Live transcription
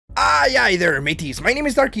Aye there, mateys. My name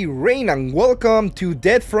is Darky Rain and welcome to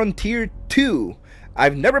Dead Frontier 2.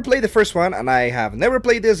 I've never played the first one and I have never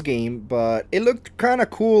played this game, but it looked kinda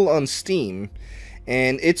cool on Steam.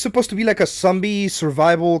 And it's supposed to be like a zombie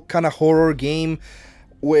survival kinda horror game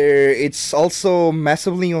where it's also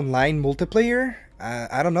massively online multiplayer.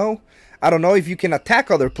 I don't know. I don't know if you can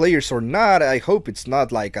attack other players or not. I hope it's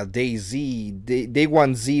not like a Day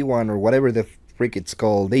 1 Z1 or whatever the frick it's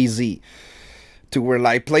called, DayZ. To where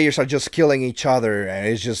like players are just killing each other and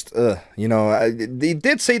it's just you know, they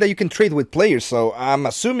did say that you can trade with players, so I'm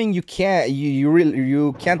assuming you can't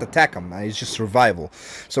you can't attack them. It's just survival.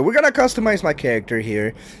 So we're gonna customize my character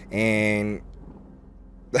here and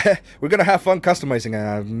we're gonna have fun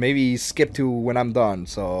customizing. Maybe skip to when I'm done.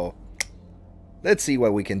 So let's see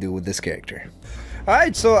what we can do with this character.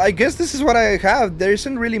 Alright, so I guess this is what I have. There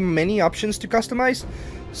isn't really many options to customize.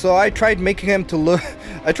 So I tried making him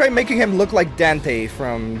look like Dante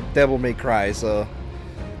from Devil May Cry. So,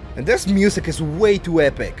 and this music is way too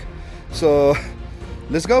epic. So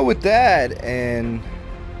let's go with that. And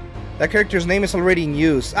that character's name is already in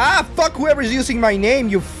use. Ah, fuck whoever's using my name,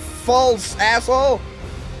 you false asshole.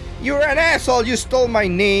 You're an asshole. You stole my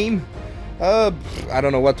name. I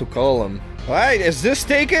don't know what to call him. All right, is this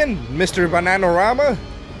taken, Mr. Bananarama?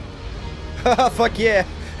 Haha, fuck yeah.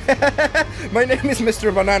 My name is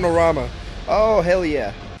Mr. Bananarama. Oh, hell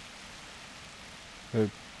yeah.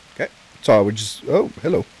 Okay. So we're just... Oh,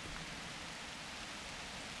 hello.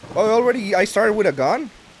 Oh, I started with a gun?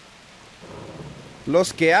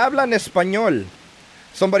 Los que hablan español.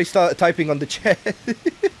 Somebody start typing on the chat.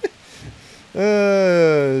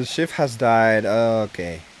 Shift has died.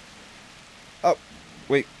 Okay. Oh,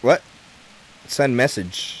 wait, what? Send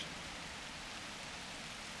message.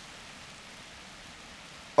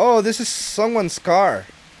 Oh, this is someone's car.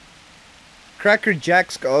 Cracker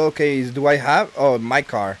Jack's car. Okay, do I have... Oh, my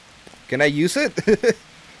car. Can I use it?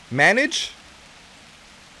 Manage?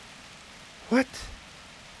 What?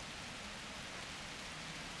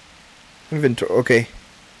 Inventory. Okay.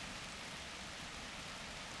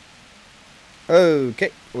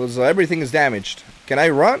 Okay. Well, so everything is damaged. Can I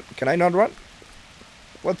run? Can I not run?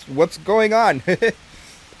 What's going on?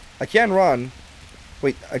 I can't run.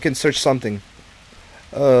 Wait, I can search something.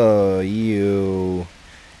 Oh, you.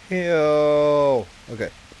 Ew. Okay.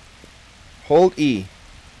 Hold E.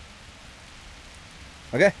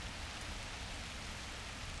 Okay.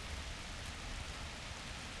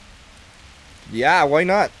 Yeah, why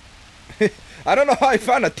not? I don't know how I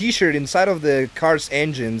found a t-shirt inside of the car's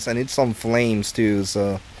engines and it's on flames too,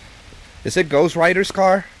 so... Is it Ghost Rider's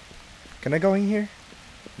car? Can I go in here?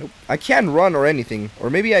 Nope. I can't run or anything. Or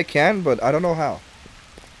maybe I can, but I don't know how.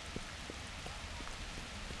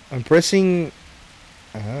 I'm pressing...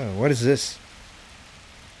 what is this?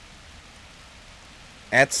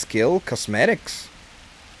 Add skill? Cosmetics?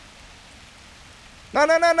 No. I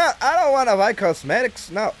don't want to buy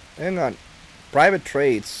cosmetics. No. Hang on. Private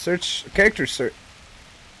trades. Search. Character search.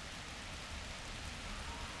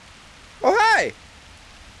 Oh, hi!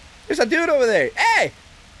 There's a dude over there. Hey!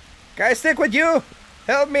 Can I stick with you?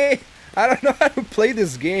 Help me! I don't know how to play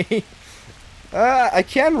this game. I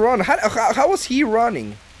can't run. How was he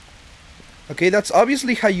running? Okay, that's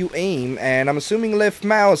obviously how you aim, and I'm assuming left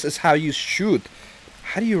mouse is how you shoot.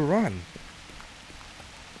 How do you run?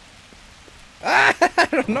 I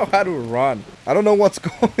don't know how to run. I don't know what's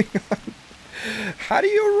going on. How do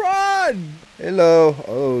you run? Hello.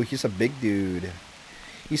 Oh, he's a big dude.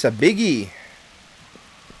 He's a biggie.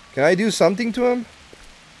 Can I do something to him?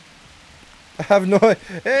 I have no...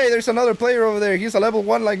 Hey, there's another player over there. He's a level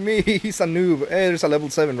 1 like me. He's a noob. Hey, there's a level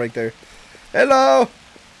 7 right there. Hello.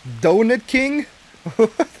 Donut King?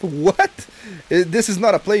 What? This is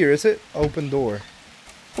not a player, is it? Open door.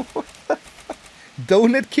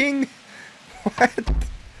 Donut King? What?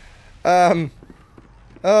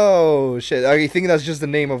 Oh shit, I think that's just the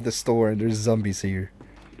name of the store and there's zombies here.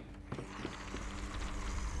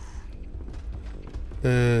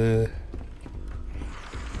 Can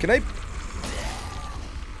I...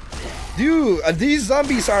 Dude, these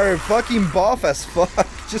zombies are fucking buff as fuck.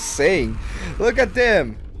 Just saying. Look at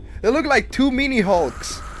them. They look like 2 mini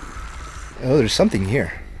Hulks. Oh, there's something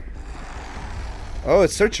here. Oh,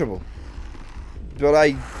 it's searchable. But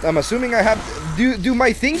I'm assuming I have... Do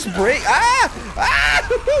my things break? No!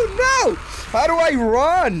 How do I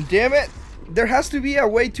run? Damn it. There has to be a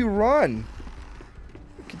way to run.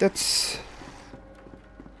 That's...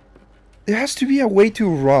 There has to be a way to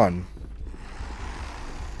run.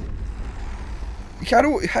 How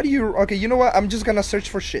do you... Okay, you know what? I'm just gonna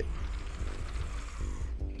search for shit.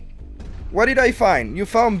 What did I find? You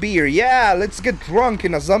found beer. Yeah, let's get drunk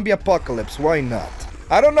in a zombie apocalypse. Why not?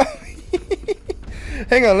 I don't know.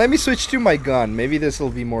 Hang on, let me switch to my gun. Maybe this will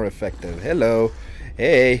be more effective. Hello.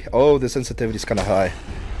 Hey. Oh, the sensitivity is kind of high.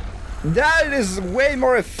 That is way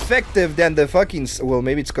more effective than the fucking... Well,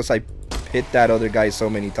 maybe it's because I hit that other guy so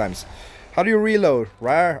many times. How do you reload?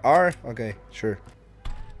 R? R? Okay, sure.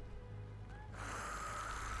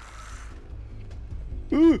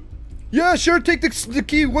 Ooh. Yeah, sure, take the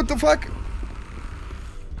key. What the fuck?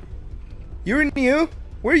 You're new?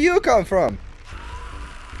 Where you come from?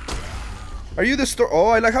 Are you the store? Oh,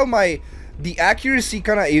 I like how the accuracy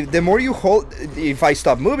kind of... The more you hold... If I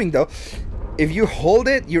stop moving, though... If you hold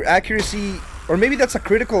it, your accuracy... Or maybe that's a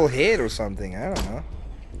critical hit or something. I don't know.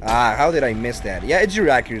 Ah, how did I miss that? Yeah, it's your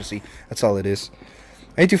accuracy. That's all it is.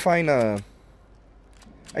 I need to find ammo.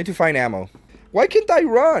 Why can't I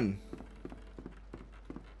run?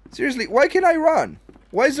 Seriously, why can't I run?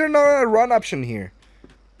 Why is there not a run option here?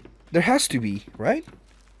 There has to be, right?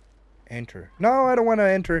 Enter. No, I don't want to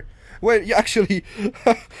enter. Wait, actually,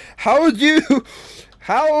 how do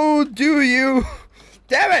you,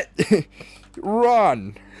 damn it,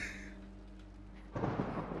 run?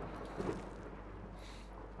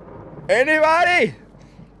 Anybody?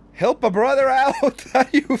 Help a brother out? How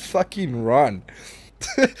do you fucking run?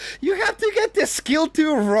 You have to get the skill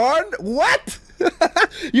to run? What?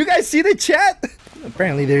 You guys see the chat?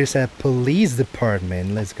 Apparently there's a police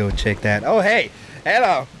department. Let's go check that. Oh, hey.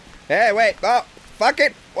 Hello. Hey, wait. Oh, fuck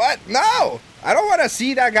it. What? No. I don't want to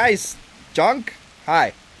see that guy's junk.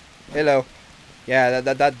 Hi. Hello. Yeah,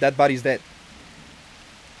 that body's dead.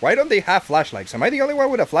 Why don't they have flashlights? Am I the only one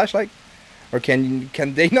with a flashlight? Or can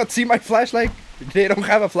they not see my flashlight? They don't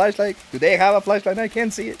have a flashlight? Do they have a flashlight? I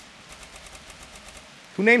can't see it.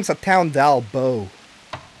 Who names a town Dalbo?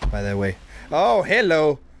 By the way. Oh,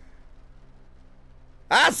 hello.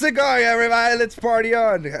 How's it going, everybody? Let's party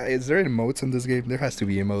on. Is there emotes in this game? There has to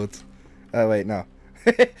be emotes. Oh, wait, no.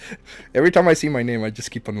 Every time I see my name, I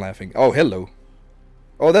just keep on laughing. Oh, hello.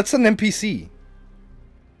 Oh, that's an NPC.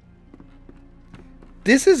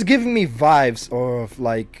 This is giving me vibes of,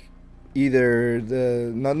 like, either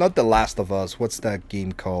the... Not The Last of Us. What's that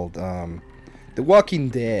game called? The Walking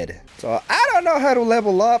Dead. So, I don't know how to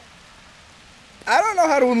level up. I don't know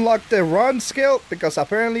how to unlock the run skill, because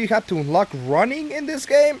apparently you have to unlock running in this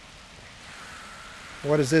game.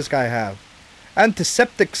 What does this guy have?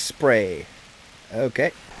 Antiseptic spray.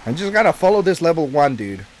 Okay. I'm just gonna follow this level 1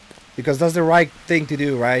 dude, because that's the right thing to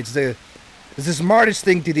do, right? It's the smartest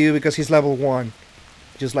thing to do, because he's level 1.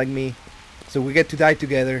 Just like me. So we get to die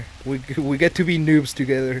together. We get to be noobs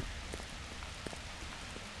together.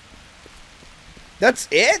 That's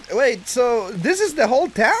it? Wait, so this is the whole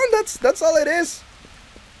town? That's all it is?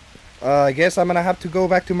 I guess I'm gonna have to go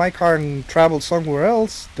back to my car and travel somewhere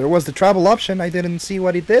else. There was the travel option. I didn't see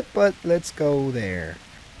what it did, but let's go there.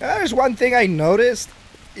 There's one thing I noticed.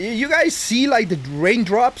 You guys see like the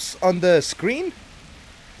raindrops on the screen?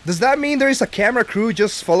 Does that mean there is a camera crew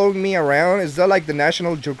just following me around? Is that like the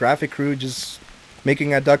National Geographic crew just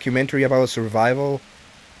making a documentary about survival?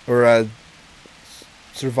 Or a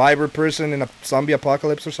survivor person in a zombie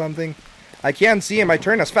apocalypse or something? I can't see him. I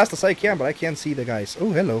turn as fast as I can, but I can't see the guys.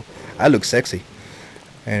 Oh, hello. I look sexy.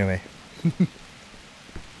 Anyway.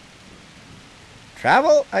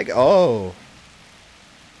 Travel? Oh.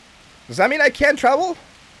 Does that mean I can't travel?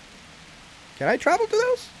 Can I travel to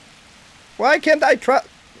those? Why can't I travel?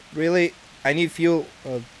 Really? I need fuel.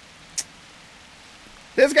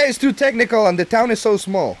 This guy is too technical and the town is so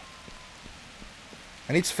small.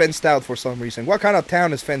 And it's fenced out for some reason. What kind of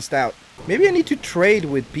town is fenced out? Maybe I need to trade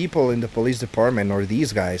with people in the police department or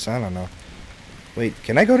these guys. I don't know. Wait,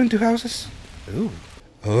 can I go into houses? Ooh.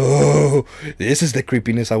 Oh, this is the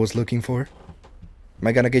creepiness I was looking for. Am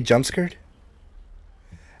I gonna get jump scared?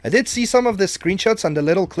 I did see some of the screenshots on the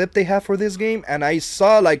little clip they have for this game, and I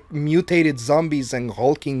saw like mutated zombies and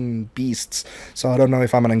hulking beasts. So I don't know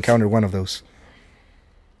if I'm gonna encounter one of those.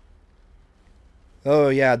 Oh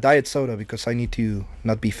yeah, diet soda because I need to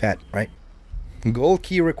not be fat, right? Gold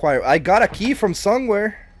key required. I got a key from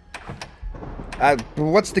somewhere.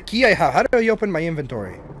 What's the key I have? How do I open my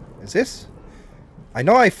inventory? Is this? I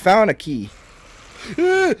know I found a key.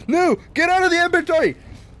 No! Get out of the inventory!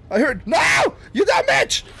 I heard. No! You dumb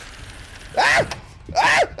bitch! Ah!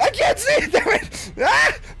 Ah! I can't see it! Damn it!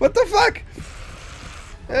 Ah! What the fuck?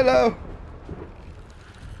 Hello.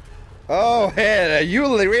 Oh, hey, you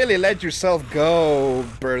really let yourself go,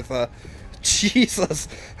 Bertha. Jesus.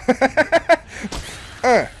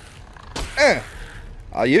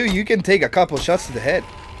 You can take a couple shots to the head,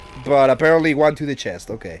 but apparently one to the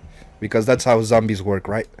chest. Okay, because that's how zombies work,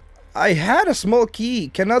 right? I had a small key,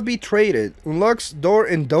 cannot be traded. Unlocks door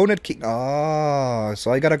in Donut King. Ah,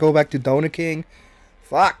 so I gotta go back to Donut King,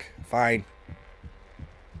 Fuck. Fine.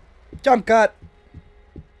 Jump cut.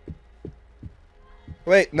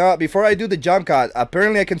 Wait, no, before I do the jump cut,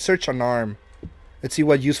 apparently I can search an arm. Let's see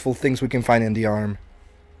what useful things we can find in the arm.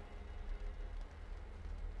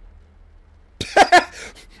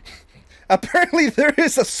 Apparently there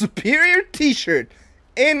is a superior t-shirt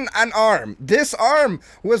in an arm. This arm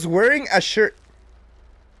was wearing a shirt.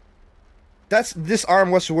 This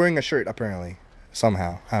arm was wearing a shirt, apparently.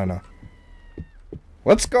 Somehow. I don't know.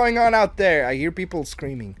 What's going on out there? I hear people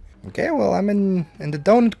screaming. Okay, well, I'm in the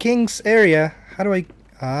Donut King's area. How do I...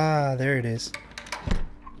 Ah, there it is.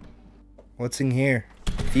 What's in here?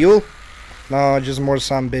 Fuel? No, just more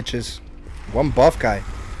some bitches. One buff guy.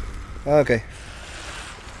 Okay.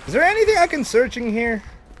 Is there anything I can search in here?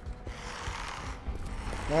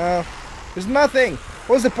 No. There's nothing.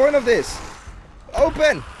 What's the point of this?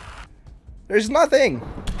 Open! There's nothing.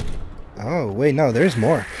 Oh, wait, no, there's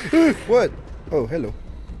more. What? Oh, hello.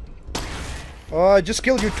 Oh, I just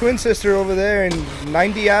killed your twin sister over there in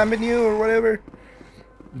 90 Avenue or whatever.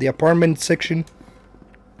 The apartment section.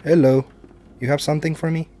 Hello. You have something for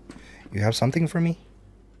me? You have something for me?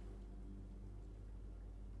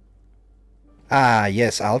 Ah,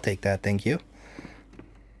 yes, I'll take that, thank you.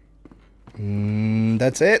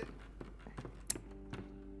 That's it.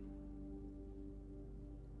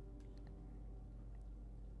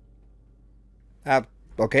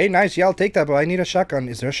 Okay, nice, yeah, I'll take that, but I need a shotgun.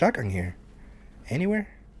 Is there a shotgun here? Anywhere?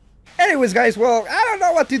 Anyways, guys, well, I don't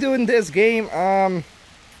know what to do in this game.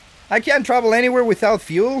 I can't travel anywhere without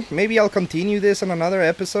fuel. Maybe I'll continue this in another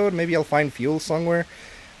episode. Maybe I'll find fuel somewhere.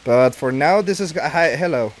 But for now, this is... Hi,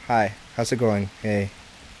 hello. Hi. How's it going? Hey.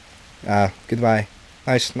 Goodbye.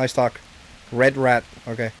 Nice talk. Red rat.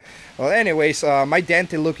 Okay. Well, anyways, my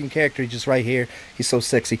Dante-looking character is just right here. He's so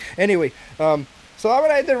sexy. Anyway, so I'm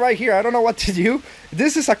gonna end it right here. I don't know what to do.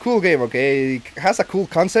 This is a cool game, okay? It has a cool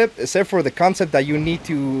concept, except for the concept that you need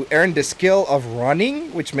to earn the skill of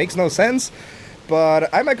running, which makes no sense.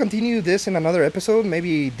 But I might continue this in another episode,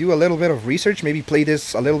 maybe do a little bit of research, maybe play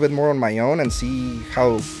this a little bit more on my own and see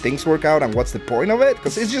how things work out and what's the point of it,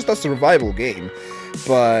 because it's just a survival game.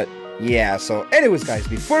 But yeah, so anyways guys,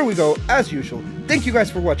 before we go, as usual, thank you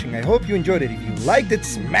guys for watching. I hope you enjoyed it. If you liked it,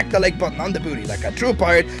 smack the like button on the booty like a true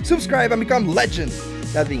pirate, subscribe and become legend.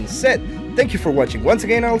 That being said, thank you for watching once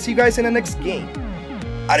again, I'll see you guys in the next game.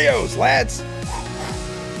 Adios, lads!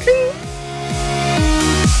 King.